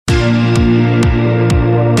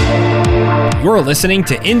You're listening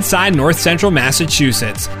to Inside North Central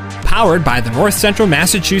Massachusetts, powered by the North Central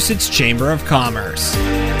Massachusetts Chamber of Commerce.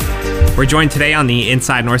 We're joined today on the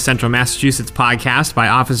Inside North Central Massachusetts podcast by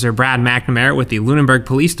Officer Brad McNamara with the Lunenburg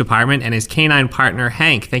Police Department and his canine partner,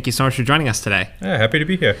 Hank. Thank you so much for joining us today. Yeah, happy to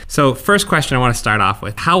be here. So first question I want to start off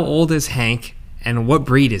with, how old is Hank and what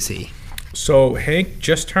breed is he? So Hank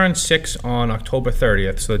just turned 6 on October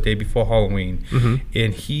 30th, so the day before Halloween.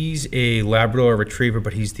 And he's a Labrador Retriever,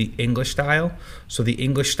 but he's the English style. So the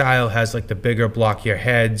English style has like the bigger, blockier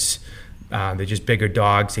heads. They're just bigger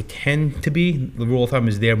dogs. They tend to be, the rule of thumb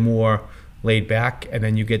is they're more laid back. And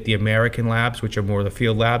then you get the American Labs, which are more the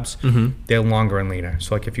field labs. They're longer and leaner.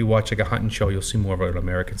 So like if you watch like a hunting show, you'll see more of an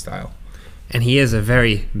American style. And he is a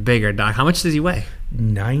very bigger dog. How much does he weigh?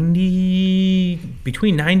 Between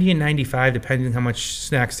 90 and 95, depending on how much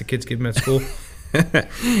snacks the kids give him at school.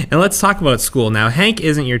 And let's talk about school. Now, Hank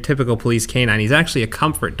isn't your typical police canine. He's actually a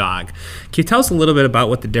comfort dog. Can you tell us a little bit about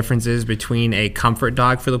what the difference is between a comfort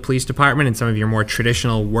dog for the police department and some of your more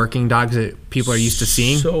traditional working dogs that people are used to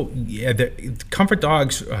seeing? So, yeah, the comfort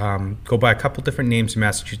dogs go by a couple different names in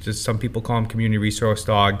Massachusetts. Some people call them community resource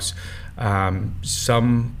dogs.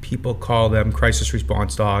 Some people call them crisis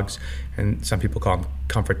response dogs, and some people call them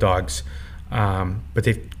comfort dogs. But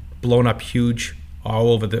they've blown up huge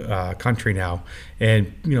all over the country now.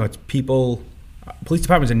 And, you know, it's police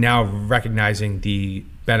departments are now recognizing the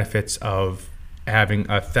benefits of having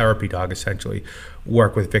a therapy dog, essentially,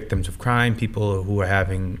 work with victims of crime, people who are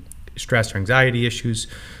having stress or anxiety issues,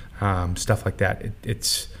 stuff like that.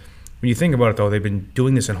 When you think about it, though, they've been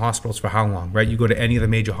doing this in hospitals for how long, right? You go to any of the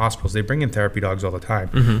major hospitals, they bring in therapy dogs all the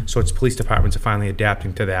time. So it's police departments are finally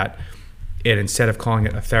adapting to that. And instead of calling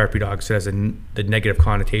it a therapy dog, so it has the negative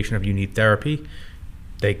connotation of you need therapy,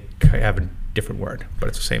 they have a different word, but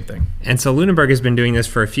it's the same thing. And so Lunenburg has been doing this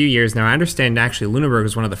for a few years now. I understand actually Lunenburg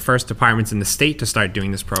was one of the first departments in the state to start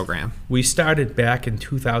doing this program. We started back in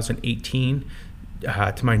 2018.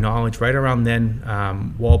 To my knowledge, right around then,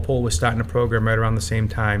 Walpole was starting a program right around the same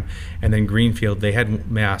time, and then Greenfield,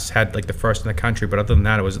 Mass had like the first in the country, but other than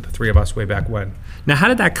that, it was the three of us way back when. Now, how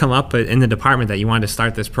did that come up in the department that you wanted to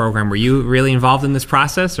start this program? Were you really involved in this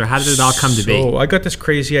process, or how did it all come to be? So I got this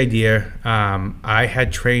crazy idea. I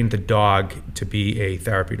had trained the dog to be a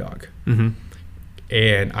therapy dog,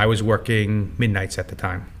 and I was working midnights at the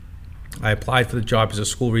time. I applied for the job as a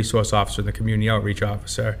school resource officer and the community outreach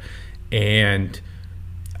officer, and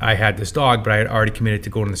I had this dog, but I had already committed to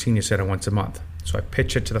going to the senior center once a month. So I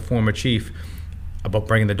pitched it to the former chief about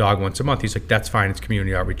bringing the dog once a month. He's like, that's fine, it's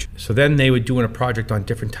community outreach. So then they were doing a project on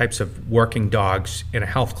different types of working dogs in a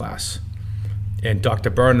health class. And Dr.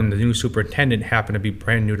 Burnham, the new superintendent, happened to be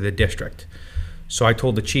brand new to the district. So I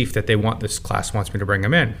told the chief that this class wants me to bring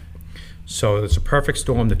him in. So it's a perfect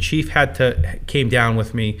storm. The chief came down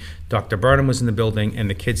with me, Dr. Burnham was in the building, and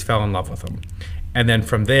the kids fell in love with him. And then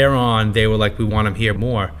from there on, they were like, we want him here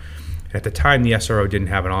more. At the time, the SRO didn't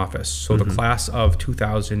have an office. So the class of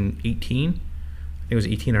 2018, I think it was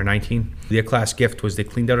 18 or 19, their class gift was they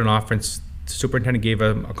cleaned out an office. The superintendent gave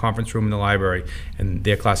them a conference room in the library, and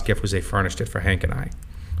their class gift was they furnished it for Hank and I.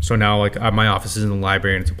 So now like my office is in the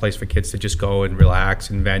library, and it's a place for kids to just go and relax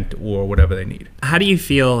and vent or whatever they need. How do you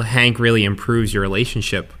feel Hank really improves your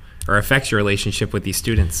relationship or affects your relationship with these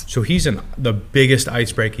students? So he's the biggest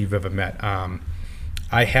icebreaker you've ever met.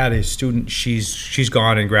 I had a student, she's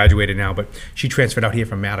gone and graduated now, but she transferred out here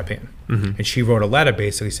from Mattapan. And she wrote a letter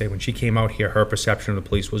basically saying when she came out here, her perception of the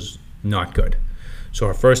police was not good. So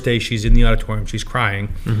her first day, she's in the auditorium, she's crying,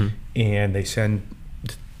 and they send,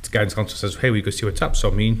 the guidance counselor says, hey, we go see what's up.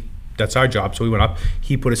 So that's our job. So we went up,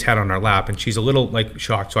 he put his head on her lap, and she's a little like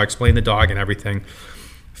shocked. So I explained the dog and everything.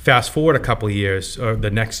 Fast forward a couple of years, or the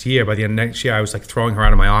next year, by the end of next year, I was like throwing her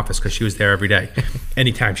out of my office because she was there every day.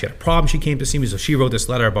 Anytime she had a problem, she came to see me. So she wrote this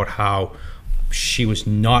letter about how she was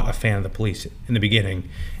not a fan of the police in the beginning.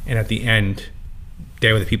 And at the end,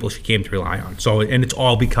 they were the people she came to rely on. So, and it's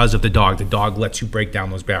all because of the dog. The dog lets you break down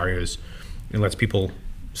those barriers and lets people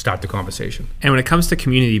start the conversation. And when it comes to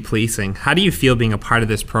community policing, how do you feel being a part of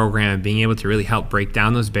this program and being able to really help break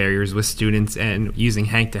down those barriers with students and using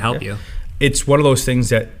Hank to help you? It's one of those things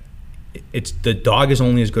that the dog is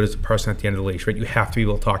only as good as the person at the end of the leash, right? You have to be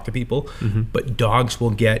able to talk to people, but dogs will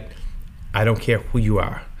get, I don't care who you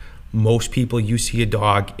are. Most people, you see a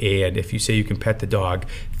dog, and if you say you can pet the dog,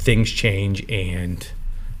 things change and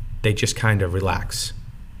they just kind of relax.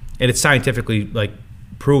 And it's scientifically like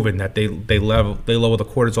proven that they lower the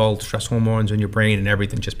cortisol, stress hormones in your brain and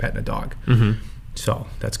everything just petting a dog. So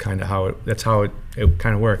that's how it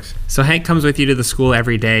kind of works. So Hank comes with you to the school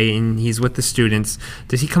every day, and he's with the students.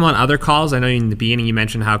 Does he come on other calls? I know in the beginning you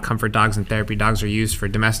mentioned how comfort dogs and therapy dogs are used for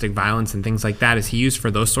domestic violence and things like that. Is he used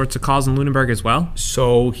for those sorts of calls in Lunenburg as well?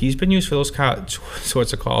 So he's been used for those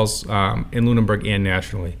sorts of calls in Lunenburg and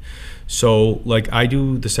nationally. So like I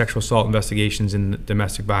do the sexual assault investigations and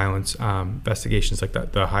domestic violence investigations, like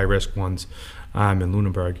the high risk ones in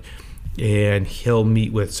Lunenburg. And he'll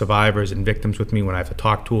meet with survivors and victims with me when I have to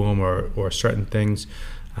talk to them or certain things.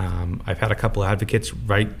 I've had a couple of advocates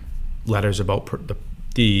write letters about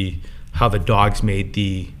how the dogs made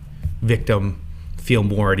the victim feel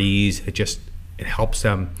more at ease. It helps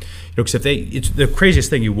them, because it's the craziest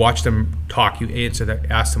thing. You watch them talk, you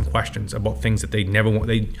ask them questions about things that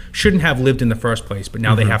they shouldn't have lived in the first place, but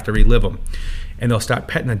now they have to relive them. And they'll start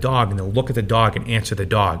petting the dog, and they'll look at the dog and answer the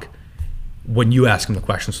dog when you ask them the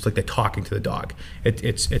questions. It's like they're talking to the dog.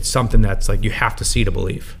 It's something that's like you have to see to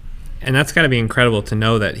believe. And that's got to be incredible to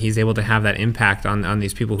know that he's able to have that impact on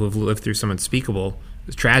these people who have lived through some unspeakable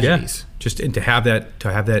tragedies. Yeah. And to have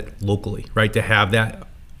that locally, right? To have that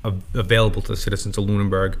available to the citizens of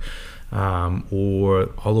Lunenburg or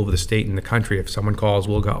all over the state and the country. If someone calls,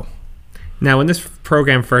 we'll go. Now, when this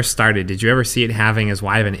program first started, did you ever see it having as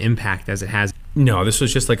wide of an impact as it has? No, this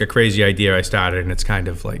was just like a crazy idea I started, and it's kind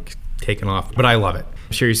of like taken off, but I love it.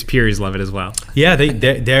 I'm sure your superiors love it as well. Yeah,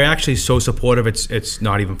 they're actually so supportive. It's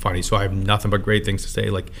not even funny. So I have nothing but great things to say.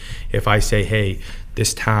 Like if I say, hey,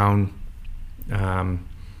 this town, I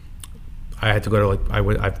had to go to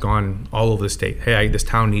I've gone all over the state. Hey, this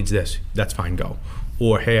town needs this. That's fine, go.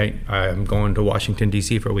 Or hey, I'm going to Washington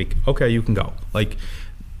D.C. for a week. Okay, you can go. Like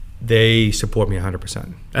they support me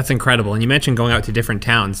 100%. That's incredible. And you mentioned going out to different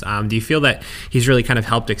towns. Do you feel that he's really kind of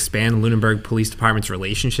helped expand Lunenburg Police Department's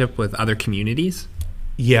relationship with other communities?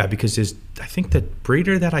 Yeah, because I think the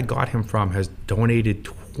breeder that I got him from has donated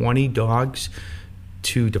 20 dogs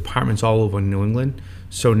to departments all over New England.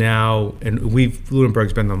 So now, and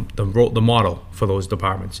Lunenburg's been the model for those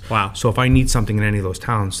departments. Wow. So if I need something in any of those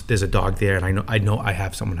towns, there's a dog there, and I know I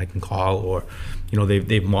have someone I can call, or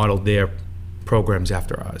they've modeled their programs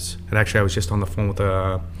after us. And actually, I was just on the phone with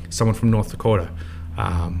someone from North Dakota,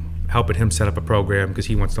 helping him set up a program because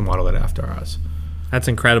he wants to model it after ours. That's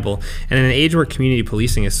incredible. And in an age where community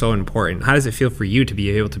policing is so important, how does it feel for you to be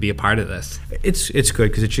able to be a part of this? It's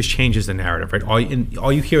good because it just changes the narrative, right?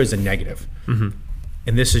 All you hear is the negative,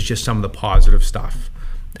 and this is just some of the positive stuff.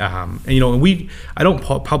 And I don't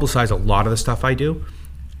publicize a lot of the stuff I do.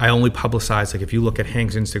 I only publicize, like if you look at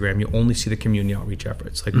Hank's Instagram, you only see the community outreach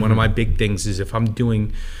efforts. Like one of my big things is if I'm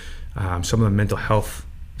doing some of the mental health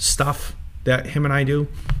stuff that him and I do,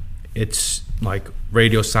 it's like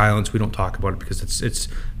radio silence. We don't talk about it because it's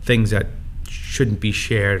things that shouldn't be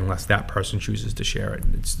shared unless that person chooses to share it.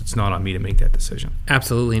 It's not on me to make that decision.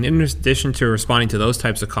 Absolutely. And in addition to responding to those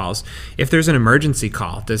types of calls, if there's an emergency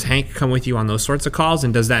call, does Hank come with you on those sorts of calls?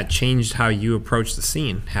 And does that change how you approach the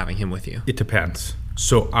scene, having him with you? It depends.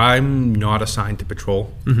 So I'm not assigned to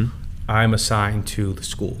patrol. I'm assigned to the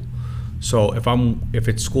school. So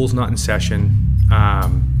if school's not in session,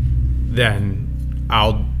 then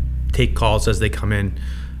I'll take calls as they come in.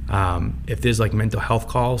 If there's like mental health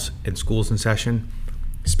calls and school's in session,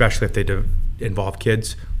 especially if they involve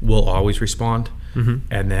kids, we'll always respond.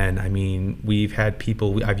 And then, we've had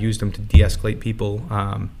people, I've used them to de-escalate people,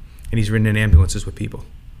 and he's ridden in ambulances with people.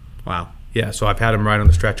 Wow. Yeah, so I've had him ride on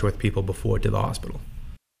the stretcher with people before to the hospital.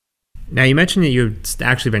 Now, you mentioned that you've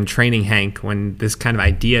actually been training Hank when this kind of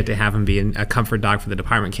idea to have him be a comfort dog for the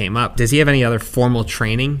department came up. Does he have any other formal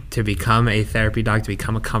training to become a therapy dog, to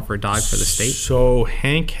become a comfort dog for the state? So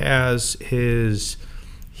Hank has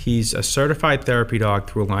he's a certified therapy dog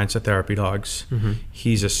through Alliance of Therapy Dogs.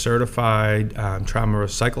 He's a certified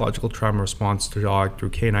psychological trauma response dog through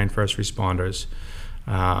Canine First Responders.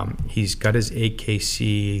 He's got his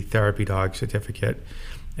AKC therapy dog certificate.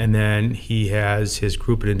 And then he has his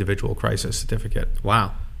group and individual crisis certificate.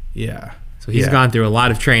 Wow. Yeah. So he's gone through a lot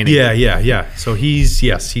of training. Yeah. So he's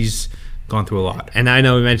gone through a lot. And I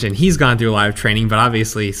know we mentioned he's gone through a lot of training, but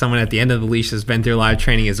obviously someone at the end of the leash has been through a lot of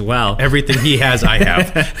training as well. Everything he has, I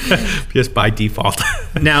have, just by default.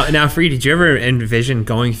 Now, for you, did you ever envision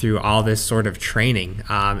going through all this sort of training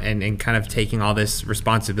and kind of taking all this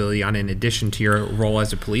responsibility on in addition to your role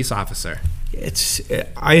as a police officer?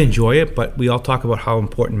 I enjoy it, but we all talk about how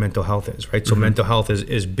important mental health is, right? So mental health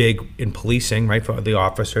is big in policing, right, for the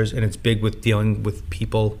officers, and it's big with dealing with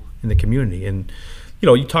people in the community. And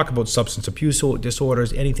you talk about substance abuse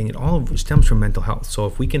disorders, anything, it all stems from mental health. So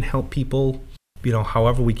if we can help people,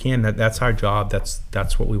 however we can, that's our job.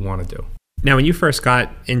 That's what we want to do. Now, when you first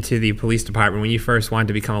got into the police department, when you first wanted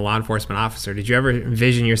to become a law enforcement officer, did you ever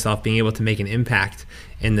envision yourself being able to make an impact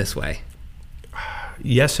in this way?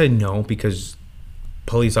 Yes and no, because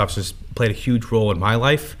police officers played a huge role in my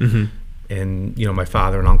life. Mm-hmm. And, my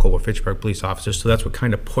father and uncle were Fitchburg police officers, so that's what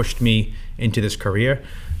kind of pushed me into this career.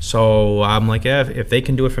 So I'm like, if they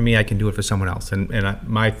can do it for me, I can do it for someone else. And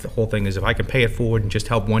my whole thing is, if I can pay it forward and just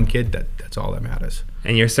help one kid, that's all that matters.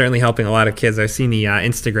 And you're certainly helping a lot of kids. I've seen the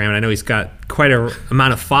Instagram, and I know he's got quite a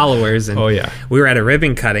amount of followers. And oh, yeah. We were at a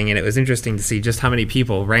ribbon cutting, and it was interesting to see just how many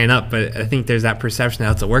people ran up. But I think there's that perception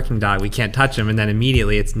that it's a working dog. We can't touch him. And then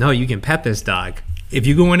immediately it's, no, you can pet this dog. If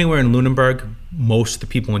you go anywhere in Lunenburg, most of the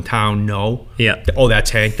people in town know. Yeah. Oh,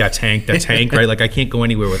 that's Hank, right? Like, I can't go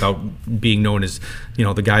anywhere without being known as,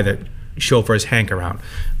 the guy that chauffeurs Hank around.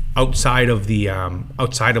 Outside of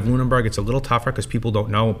Lunenburg, it's a little tougher because people don't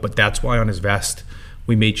know. But that's why on his vest,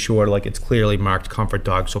 we made sure like it's clearly marked comfort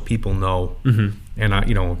dog, so people know. Mm-hmm.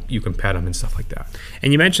 And you can pet him and stuff like that.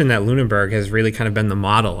 And you mentioned that Lunenburg has really kind of been the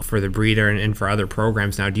model for the breeder and for other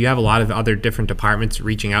programs. Now, do you have a lot of other different departments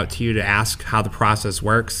reaching out to you to ask how the process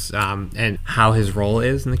works and how his role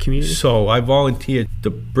is in the community? So I volunteered.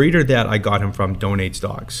 The breeder that I got him from donates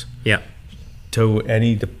dogs. Yeah. To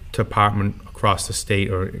any department across the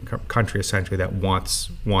state or country, essentially, that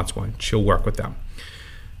wants one. She'll work with them.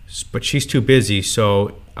 But she's too busy,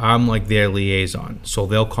 so I'm like their liaison. So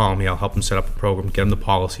they'll call me, I'll help them set up a program, get them the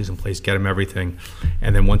policies in place, get them everything.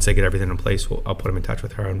 And then once they get everything in place, I'll put them in touch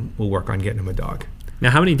with her and we'll work on getting them a dog. Now,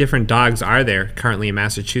 how many different dogs are there currently in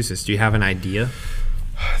Massachusetts? Do you have an idea?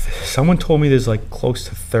 Someone told me there's like close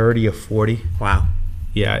to 30 or 40. Wow.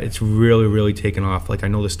 Yeah, it's really, really taken off. Like, I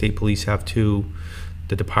know the state police have 2.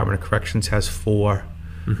 The Department of Corrections has 4.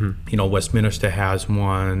 Mm-hmm. Westminster has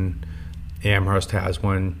 1. Amherst has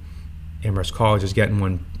 1. Amherst College is getting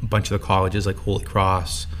one. A bunch of the colleges like Holy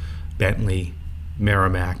Cross, Bentley,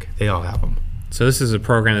 Merrimack, they all have them. So this is a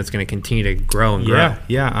program that's going to continue to grow and grow.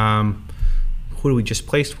 Yeah. Who do we just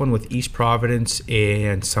placed one with? East Providence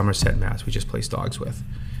and Somerset, Mass. We just placed dogs with.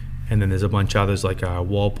 And then there's a bunch of others like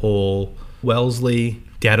Walpole, Wellesley,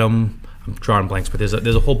 Dedham. I'm drawing blanks, but there's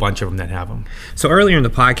a whole bunch of them that have them. So earlier in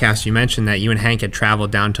the podcast, you mentioned that you and Hank had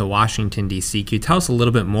traveled down to Washington, D.C. Can you tell us a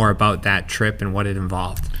little bit more about that trip and what it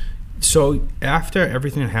involved? So after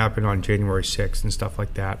everything that happened on January 6th and stuff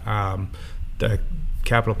like that, the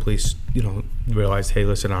Capitol Police, realized, hey,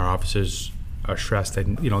 listen, our officers are stressed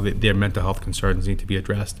and, their mental health concerns need to be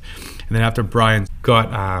addressed. And then after Brian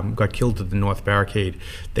got killed at the North Barricade,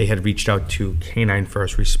 they had reached out to canine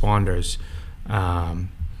first responders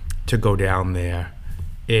to go down there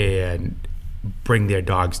and bring their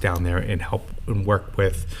dogs down there and help and work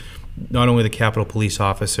with not only the Capitol Police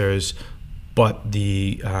officers, but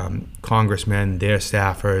the congressmen, their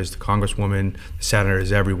staffers, the congresswoman, the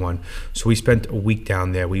senators, everyone. So we spent a week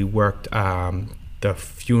down there. We worked the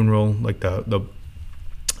funeral, like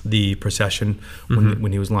the procession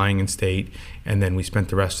when he was lying in state, and then we spent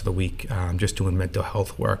the rest of the week just doing mental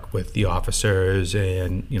health work with the officers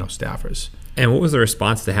and staffers. And what was the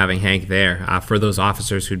response to having Hank there for those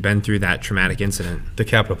officers who'd been through that traumatic incident? The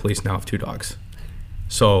Capitol Police now have 2 dogs.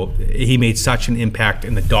 So he made such an impact,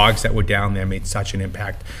 and the dogs that were down there made such an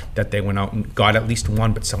impact that they went out and got at least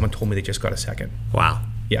 1, but someone told me they just got a 2nd. Wow.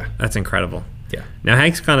 Yeah. That's incredible. Yeah. Now,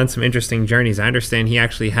 Hank's gone on some interesting journeys. I understand he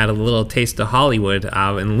actually had a little taste of Hollywood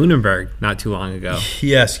in Lunenburg not too long ago.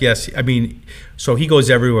 Yes. I mean, so he goes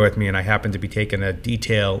everywhere with me, and I happened to be taking a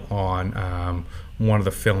detail on one of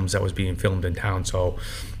the films that was being filmed in town. So,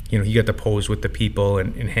 he got to pose with the people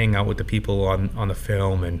and hang out with the people on the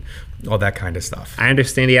film and all that kind of stuff. I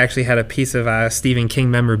understand he actually had a piece of Stephen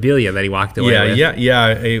King memorabilia that he walked away with. Yeah.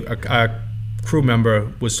 A crew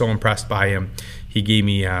member was so impressed by him, he gave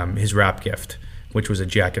me his wrap gift, which was a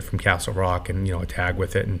jacket from Castle Rock and a tag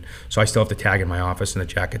with it. And so I still have the tag in my office and the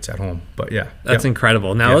jacket's at home. But yeah. That's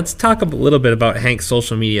incredible. Now let's talk a little bit about Hank's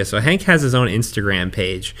social media. So Hank has his own Instagram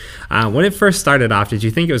page. When it first started off, did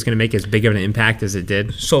you think it was going to make as big of an impact as it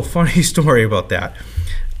did? So funny story about that.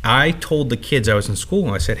 I told the kids, I was in school,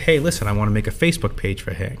 and I said, hey, listen, I want to make a Facebook page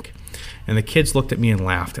for Hank. And the kids looked at me and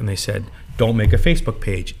laughed, and they said, don't make a Facebook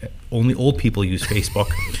page. Only old people use Facebook.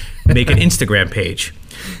 Make an Instagram page.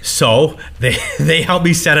 So they helped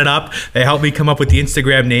me set it up. They helped me come up with the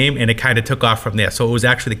Instagram name, and it kind of took off from there. So it was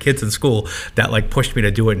actually the kids in school that pushed me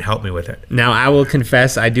to do it and helped me with it. Now, I will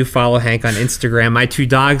confess, I do follow Hank on Instagram. My 2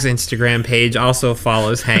 dogs' Instagram page also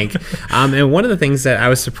follows Hank. And one of the things that I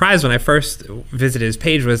was surprised when I first visited his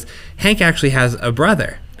page was Hank actually has a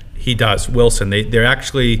brother. He does, Wilson. They're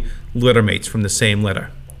actually litter mates from the same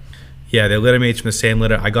litter. Yeah, they're litter mates from the same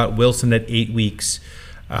litter. I got Wilson at 8 weeks.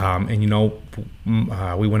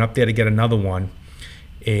 And, we went up there to get another one,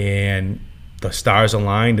 and the stars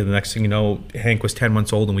aligned, and the next thing you know, Hank was 10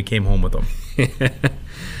 months old, and we came home with him.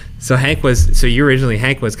 So Hank was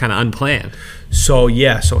kind of unplanned. So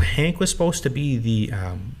Hank was supposed to be the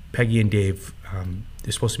Peggy and Dave.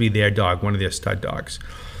 They're supposed to be their dog, one of their stud dogs.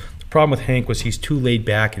 The problem with Hank was he's too laid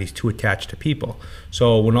back and he's too attached to people.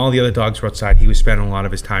 So when all the other dogs were outside, he was spending a lot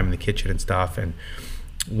of his time in the kitchen and stuff. And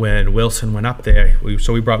when Wilson went up there, we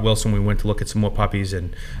brought Wilson. We went to look at some more puppies,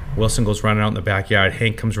 and Wilson goes running out in the backyard.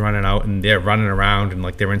 Hank comes running out, and they're running around, and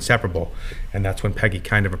like they're inseparable. And that's when Peggy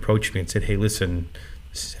kind of approached me and said, "Hey, listen,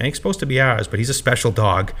 Hank's supposed to be ours, but he's a special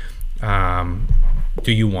dog.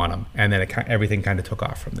 Do you want him?" And then everything kind of took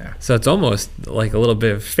off from there. So it's almost like a little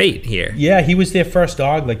bit of fate here. Yeah, he was their first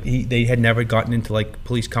dog. Like they had never gotten into like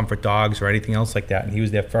police comfort dogs or anything else like that, and he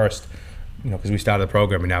was their first. Because we started the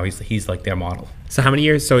program, and now he's like their model. So how many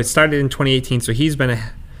years? So it started in 2018. So he's been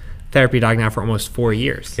a therapy dog now for almost 4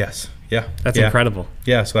 years. Yes. Yeah. That's incredible.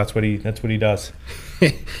 Yeah. So that's what he does.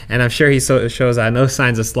 And I'm sure he shows no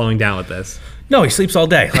signs of slowing down with this. No, he sleeps all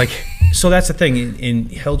day. So that's the thing. And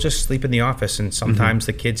he'll just sleep in the office. And sometimes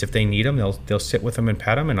the kids, if they need him, they'll sit with him and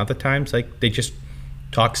pet him. And other times, like they just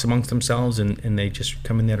talk amongst themselves and they just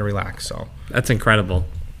come in there to relax. So that's incredible.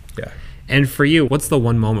 Yeah. And for you, what's the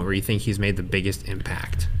one moment where you think he's made the biggest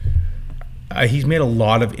impact? He's made a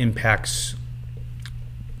lot of impacts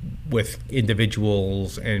with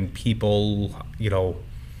individuals and people, their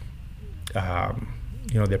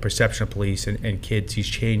perception of police and kids. He's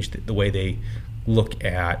changed the way they look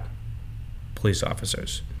at police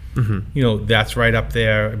officers. Mm-hmm. That's right up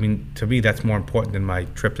there. I mean, to me, that's more important than my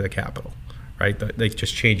trip to the Capitol, right? Like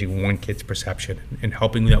just changing one kid's perception and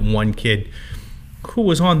helping that one kid who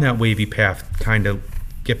was on that wavy path kind of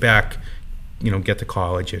get back, get to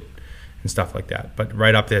college and stuff like that. But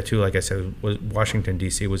right up there too, like I said, was Washington,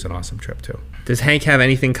 D.C. was an awesome trip too. Does Hank have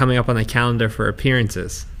anything coming up on the calendar for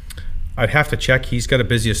appearances? I'd have to check. He's got a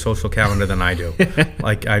busier social calendar than I do.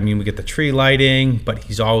 We get the tree lighting, but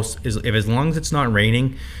he's always, as long as it's not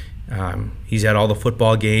raining, he's at all the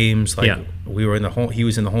football games. We were he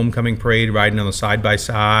was in the homecoming parade riding on the side by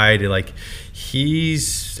side.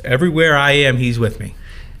 He's everywhere I am, he's with me.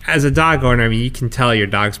 As a dog owner, you can tell your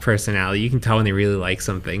dog's personality. You can tell when they really like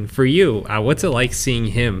something. For you, what's it like seeing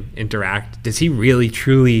him interact? Does he really,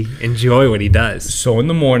 truly enjoy what he does? So in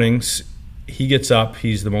the mornings, he gets up.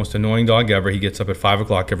 He's the most annoying dog ever. He gets up at 5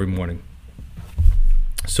 o'clock every morning.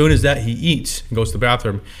 As soon as that, he eats and goes to the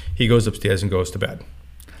bathroom. He goes upstairs and goes to bed.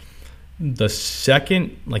 The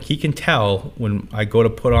second, he can tell when I go to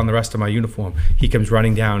put on the rest of my uniform, he comes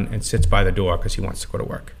running down and sits by the door because he wants to go to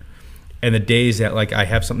work. And the days that I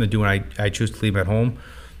have something to do and I choose to leave him at home,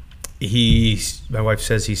 my wife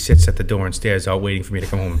says he sits at the door and stares out waiting for me to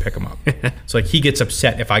come home and pick him up. So he gets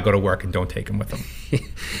upset if I go to work and don't take him with him.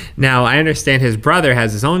 Now, I understand his brother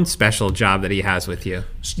has his own special job that he has with you.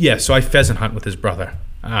 Yeah, so I pheasant hunt with his brother.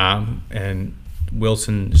 And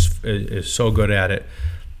Wilson is so good at it.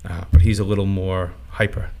 But he's a little more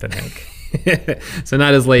hyper than Hank. So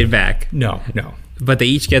not as laid back. No. But they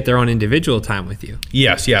each get their own individual time with you.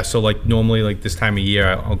 Yes, yeah. So normally this time of year,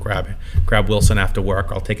 I'll grab Wilson after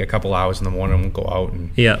work. I'll take a couple hours in the morning and we'll go out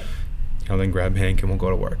and then grab Hank and we'll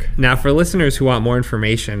go to work. Now, for listeners who want more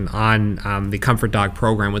information on the Comfort Dog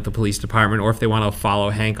program with the police department, or if they want to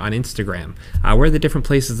follow Hank on Instagram, where are the different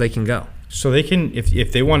places they can go? So they can,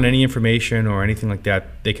 if they want any information or anything like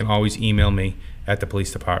that, they can always email me at the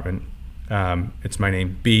police department. It's my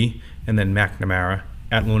name, B, and then McNamara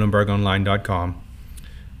at LunenburgOnline.com.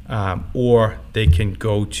 Or they can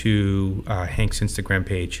go to Hank's Instagram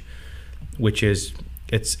page, which it's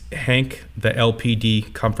Hank the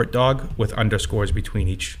LPD Comfort Dog with underscores between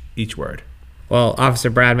each word. Well, Officer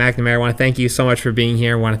Brad McNamara, I want to thank you so much for being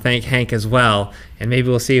here. I want to thank Hank as well, and maybe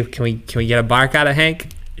we'll see can we get a bark out of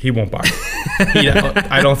Hank? He won't bark.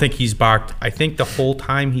 I don't think he's barked. I think the whole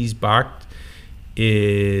time he's barked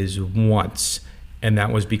is once, and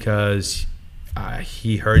that was because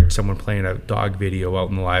he heard someone playing a dog video out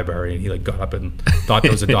in the library, and he got up and thought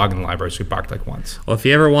there was a dog in the library, so he barked once. Well, if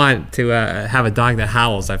you ever want to have a dog that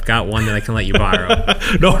howls, I've got one that I can let you borrow.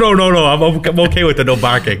 No. I'm okay with the no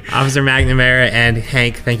barking. Officer McNamara and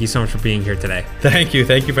Hank, thank you so much for being here today. Thank you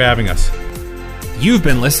for having us. You've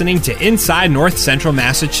been listening to Inside North Central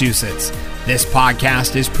Massachusetts. This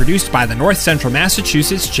podcast is produced by the North Central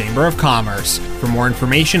Massachusetts Chamber of Commerce. For more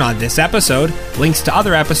information on this episode, links to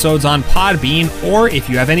other episodes on Podbean, or if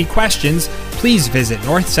you have any questions, please visit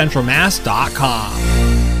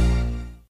northcentralmass.com.